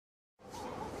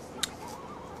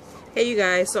Hey you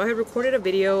guys, so I had recorded a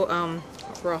video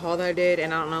for a haul that I did,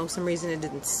 and I don't know, for some reason it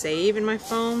didn't save in my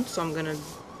phone, so I'm gonna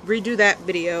redo that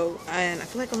video. And I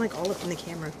feel like I'm like all up in the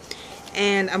camera,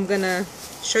 and I'm gonna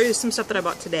show you some stuff that I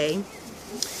bought today.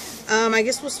 I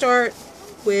guess we'll start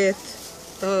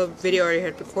with the video I already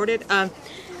had recorded. I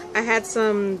had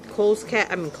some Kohl's Cash,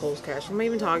 what am I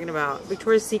even talking about?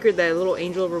 Victoria's Secret, that little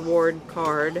angel reward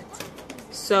card.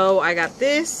 So I got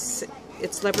this.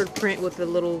 It's leopard print with the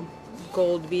little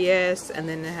gold VS, and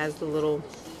then it has the little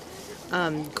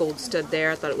gold stud there.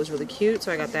 I thought it was really cute,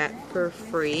 so I got that for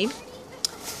free.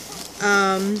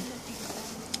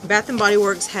 Bath & Body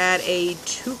Works had a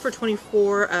 2 for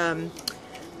 $24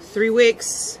 3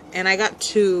 wicks, and I got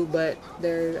 2, but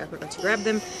I forgot to grab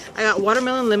them. I got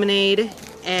watermelon lemonade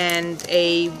and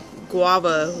a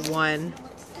guava one,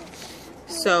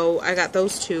 so I got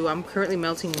those 2. I'm currently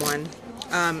melting one.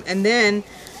 And then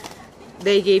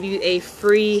they gave you a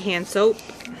free hand soap,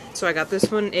 so I got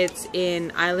this one. It's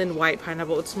in Island White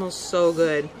Pineapple. It smells so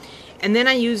good. And then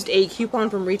I used a coupon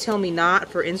from Retail Me Not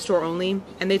for in-store only,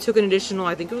 and they took an additional,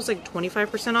 I think it was like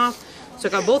 25% off. So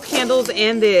I got both candles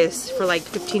and this for like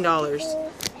 $15.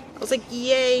 I was like,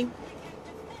 yay.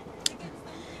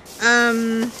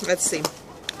 Let's see.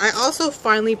 I also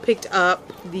finally picked up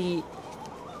the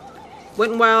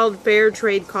Wet n Wild Fair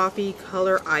Trade Coffee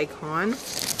Color Icon.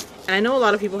 And I know a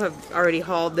lot of people have already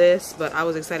hauled this, but I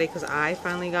was excited because I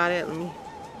finally got it. Let me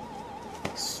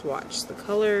swatch the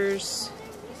colors.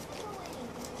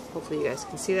 Hopefully you guys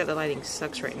can see that. The lighting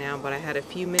sucks right now, but I had a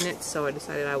few minutes, so I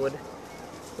decided I would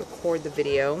record the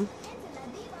video.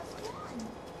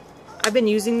 I've been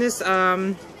using this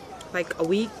like a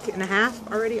week and a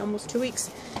half already, almost 2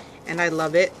 weeks, and I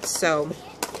love it, so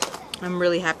I'm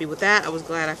really happy with that. I was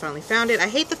glad I finally found it. I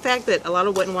hate the fact that a lot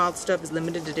of Wet n Wild stuff is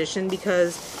limited edition,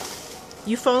 because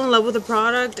you fall in love with a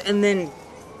product and then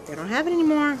they don't have it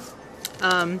anymore.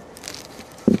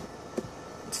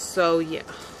 So yeah,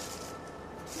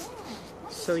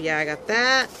 I got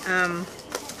that.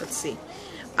 Let's see.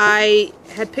 I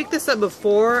had picked this up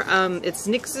before. It's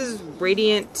NYX's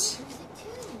Radiant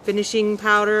Finishing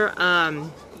Powder.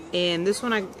 And this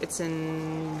one, it's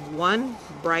in 1,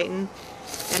 Brighten.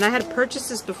 And I had purchased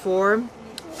this before,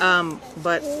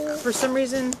 but for some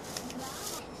reason,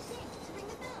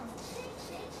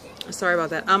 sorry about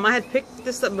that. I had picked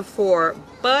this up before,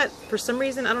 but for some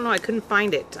reason, I don't know, I couldn't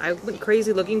find it. I went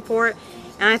crazy looking for it,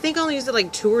 and I think I only used it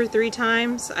like 2 or 3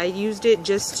 times. I used it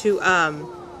just to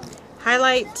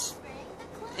highlight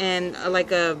and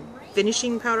like a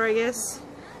finishing powder, I guess.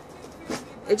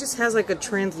 It just has like a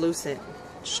translucent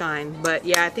shine, but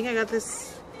yeah, I think I got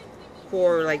this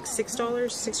for like $6 or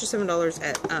 $7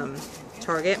 at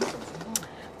Target.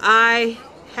 I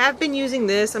have been using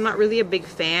this. I'm not really a big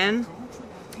fan.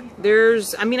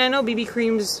 I mean, I know BB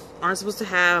creams aren't supposed to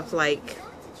have like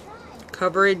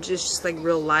coverage. It's just like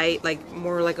real light, like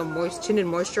more like a tinted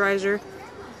moisturizer.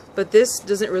 But this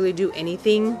doesn't really do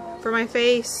anything for my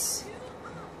face.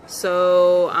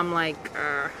 So I'm like,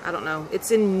 I don't know.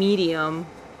 It's in medium,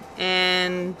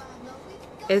 and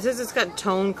it says it's got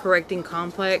tone correcting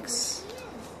complex.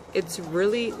 It's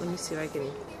really, let me see if I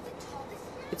can,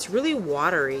 it's really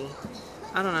watery.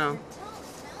 I don't know.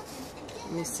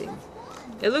 Let me see.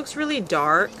 It looks really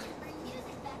dark.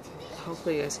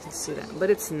 Hopefully you guys can see that,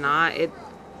 but it's not.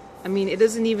 I mean, it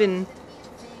doesn't even,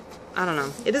 I don't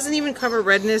know. It doesn't even cover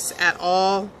redness at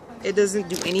all. It doesn't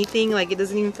do anything. Like, it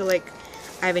doesn't even feel like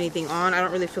I have anything on. I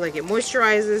don't really feel like it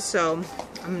moisturizes, so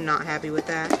I'm not happy with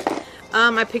that.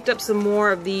 I picked up some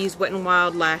more of these Wet n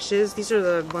Wild lashes. These are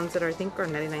the ones that I think are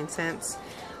 99 cents.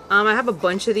 I have a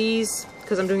bunch of these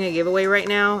because I'm doing a giveaway right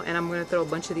now, and I'm going to throw a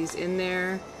bunch of these in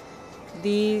there.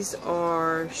 These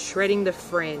are Shredding the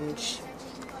Fringe,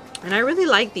 and I really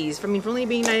like these. I mean, for only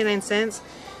being 99 cents,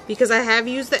 because I have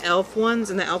used the e.l.f. ones,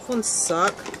 and the e.l.f. ones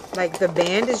suck. Like, the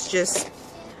band is just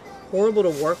horrible to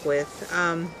work with.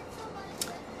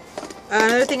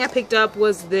 Another thing I picked up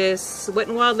was this Wet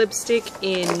n Wild lipstick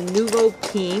in Nouveau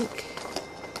Pink,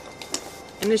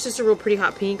 and it's just a real pretty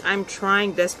hot pink. I'm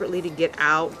trying desperately to get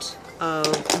out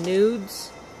of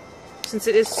nudes since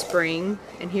it is spring,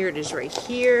 and here it is right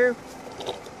here.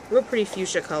 Real pretty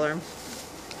fuchsia color.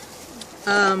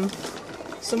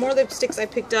 Some more lipsticks I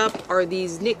picked up are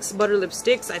these NYX Butter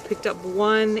Lipsticks. I picked up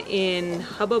one in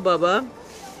Hubba Bubba,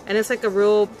 and it's like a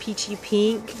real peachy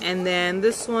pink. And then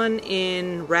this one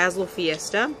in Razzle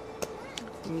Fiesta.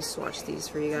 Let me swatch these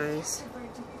for you guys.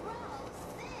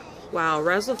 Wow,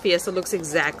 Razzle Fiesta looks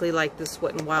exactly like this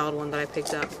Wet n Wild one that I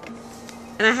picked up.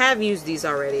 And I have used these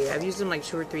already. I've used them like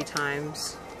 2 or 3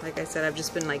 times. Like I said, I've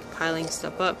just been like piling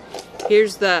stuff up.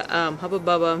 Here's the Hubba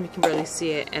Bubba, you can barely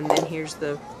see it, and then here's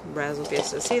the Razzle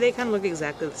Fiesta. See, they kind of look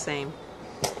exactly the same.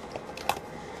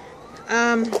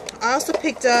 I also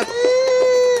picked up,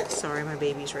 sorry, my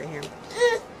baby's right here.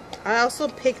 I also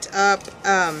picked up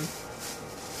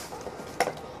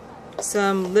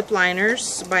some lip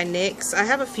liners by NYX. I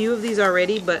have a few of these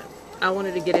already, but I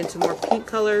wanted to get into more pink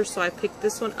colors, so I picked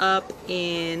this one up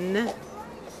in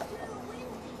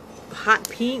hot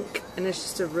pink, and it's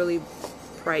just a really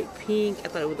bright pink. I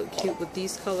thought it would look cute with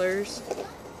these colors.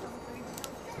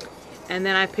 And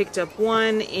then I picked up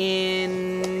one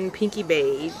in pinky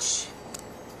beige.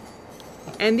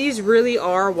 And these really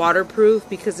are waterproof,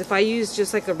 because if I use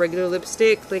just like a regular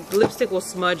lipstick, like the lipstick will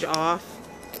smudge off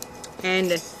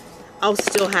and I'll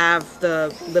still have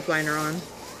the lip liner on.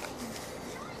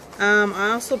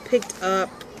 I also picked up,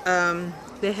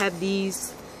 they had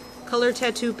these color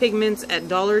tattoo pigments at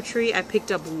Dollar Tree. I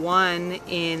picked up one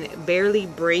in Barely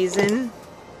Brazen.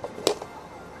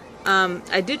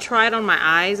 I did try it on my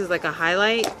eyes as like a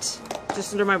highlight,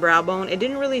 just under my brow bone. It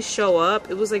didn't really show up.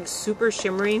 It was like super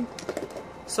shimmery.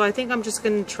 So I think I'm just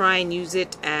going to try and use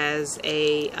it as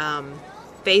a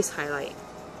face highlight.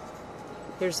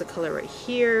 Here's the color right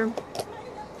here.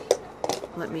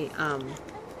 Let me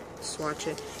swatch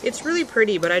it. It's really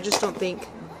pretty, but I just don't think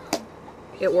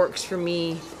it works for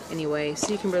me anyway.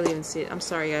 So you can barely even see it. I'm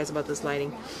sorry guys about this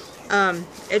lighting.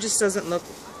 It just doesn't look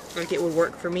like it would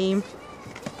work for me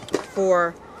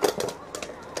for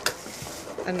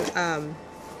an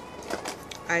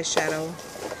eyeshadow.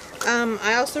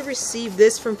 I also received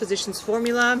this from Physicians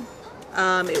Formula.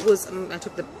 It was, I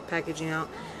took the packaging out.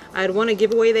 I had won a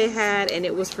giveaway they had, and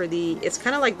it was for the, it's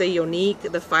kind of like the Younique,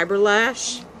 the Fiber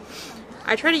Lash.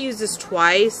 I tried to use this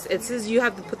twice. It says you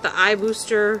have to put the eye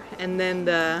booster and then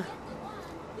the,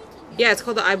 yeah, it's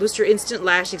called the Eye Booster Instant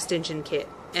Lash Extension Kit.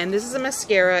 And this is a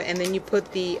mascara, and then you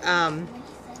put the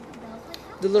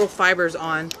little fibers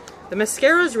on. The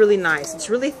mascara is really nice. It's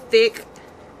really thick,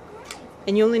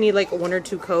 and you only need like 1 or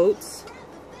 2 coats.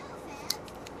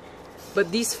 But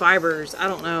these fibers, I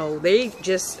don't know, they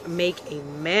just make a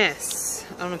mess.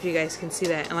 I don't know if you guys can see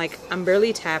that. And like, I'm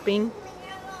barely tapping,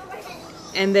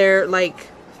 and they're like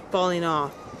falling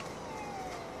off.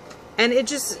 And it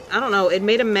just, I don't know, it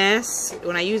made a mess.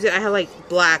 When I used it, I had like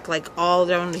black, like all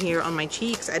down here on my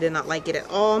cheeks. I did not like it at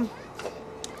all.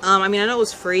 I mean, I know it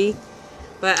was free,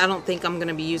 but I don't think I'm going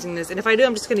to be using this. And if I do,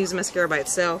 I'm just going to use the mascara by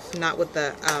itself, not with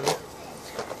the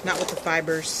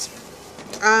fibers.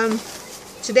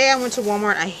 Today I went to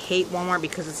Walmart. I hate Walmart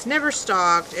because it's never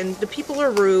stocked, and the people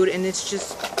are rude, and it's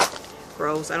just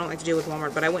gross. I don't like to deal with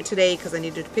Walmart, but I went today because I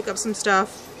needed to pick up some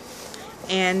stuff.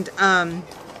 And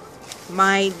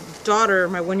my daughter,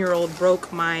 my 1-year-old,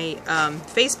 broke my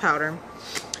face powder,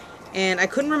 and I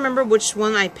couldn't remember which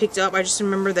one I picked up. I just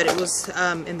remember that it was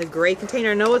in the gray container.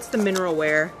 I know it's the Mineral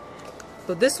Wear.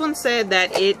 So this one said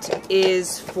that it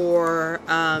is for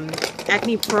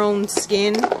acne-prone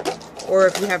skin, or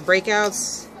if you have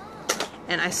breakouts.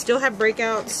 And I still have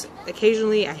breakouts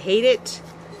occasionally. I hate it.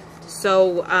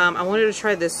 So I wanted to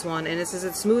try this one, and it says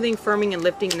it's smoothing, firming, and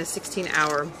lifting in a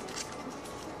 16-hour.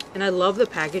 And I love the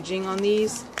packaging on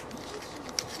these.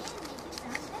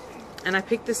 And I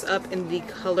picked this up in the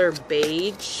color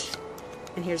beige.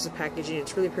 And here's the packaging.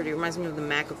 It's really pretty. It reminds me of the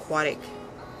MAC Aquatic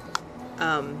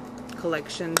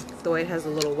collection, the way it has the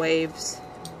little waves.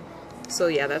 So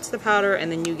yeah, that's the powder,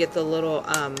 and then you get the little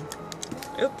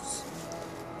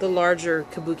the larger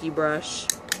kabuki brush.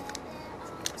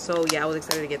 So yeah, I was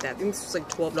excited to get that. I think this was like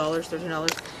 $12,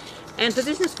 $13. And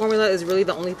Physicians Formula is really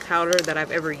the only powder that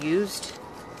I've ever used,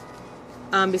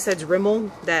 besides Rimmel,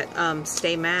 that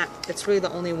Stay Matte. It's really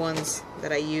the only ones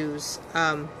that I use.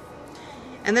 And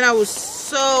then I was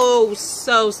so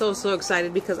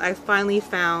excited because I finally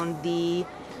found the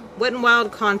Wet n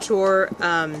Wild Contour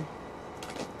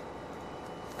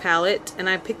palette, and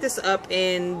I picked this up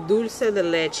in Dulce de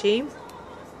Leche.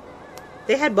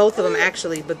 They had both of them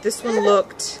actually, but this one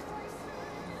looked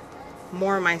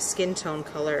more my skin tone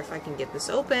color. If I can get this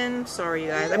open. Sorry you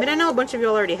guys. I mean, I know a bunch of you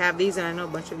already have these, and I know a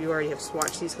bunch of you already have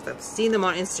swatched these because I've seen them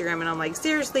on Instagram, and I'm like,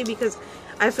 seriously, because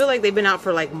I feel like they've been out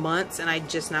for like months and I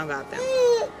just now got them.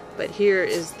 But here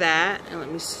is that, and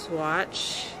let me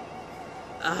swatch.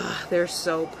 They're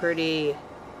so pretty.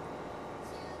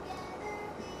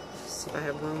 Let's see if I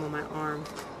have room on my arm.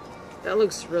 That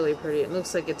looks really pretty. It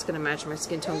looks like it's going to match my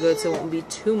skin tone good, so it won't be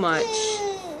too much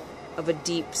of a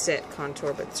deep set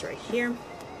contour, but it's right here.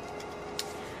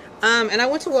 And I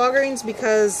went to Walgreens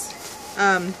because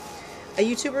a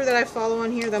YouTuber that I follow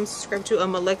on here that I'm subscribed to,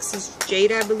 Alexis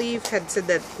Jade, I believe, had said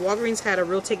that Walgreens had a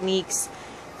Real Techniques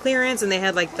clearance, and they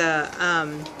had like the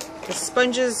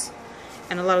sponges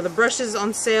and a lot of the brushes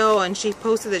on sale, and she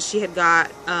posted that she had got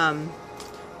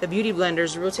the beauty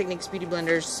blenders, Real Techniques beauty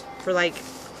blenders, for like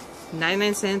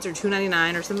 99 cents or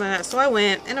 $2.99 or something like that. So I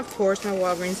went, and of course my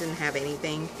Walgreens didn't have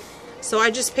anything. So I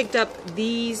just picked up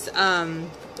these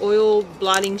oil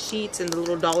blotting sheets in the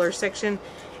little dollar section,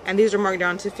 and these are marked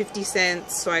down to 50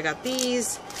 cents. So I got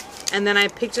these, and then I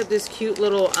picked up this cute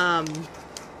little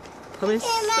pumice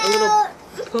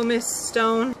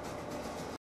stone.